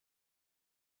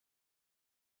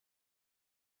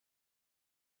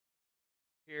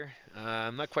Here.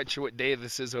 I'm not quite sure what day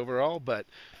this is overall, but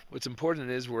what's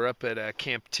important is we're up at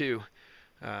Camp 2,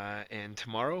 and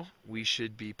tomorrow we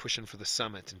should be pushing for the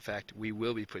summit. In fact, we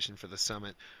will be pushing for the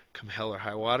summit come hell or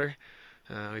high water.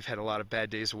 We've had a lot of bad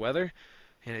days of weather,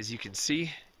 and as you can see,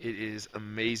 it is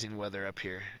amazing weather up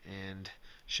here, and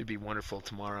should be wonderful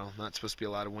tomorrow. Not supposed to be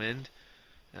a lot of wind,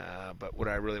 but what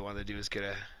I really want to do is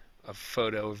get a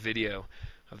photo, video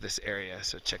of this area,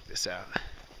 so check this out.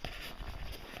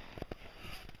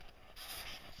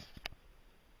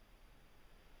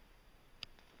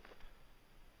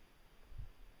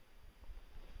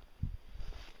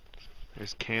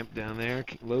 There's camp down there,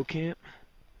 low camp.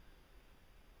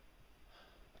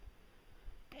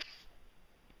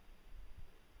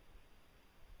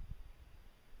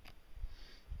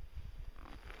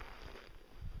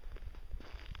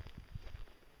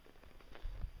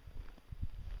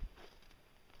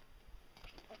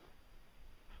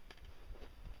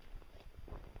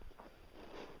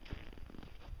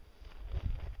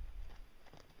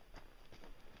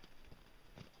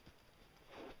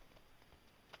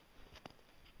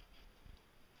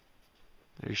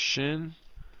 There's Shin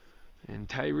and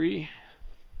Tyree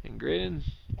and Graydon.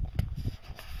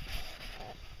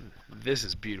 This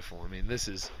is beautiful. I mean,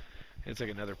 it's like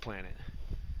another planet.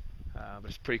 But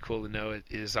it's pretty cool to know it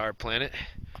is our planet.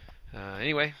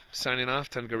 Anyway, signing off.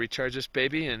 Time to go recharge this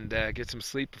baby and get some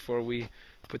sleep before we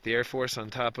put the Air Force on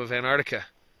top of Antarctica.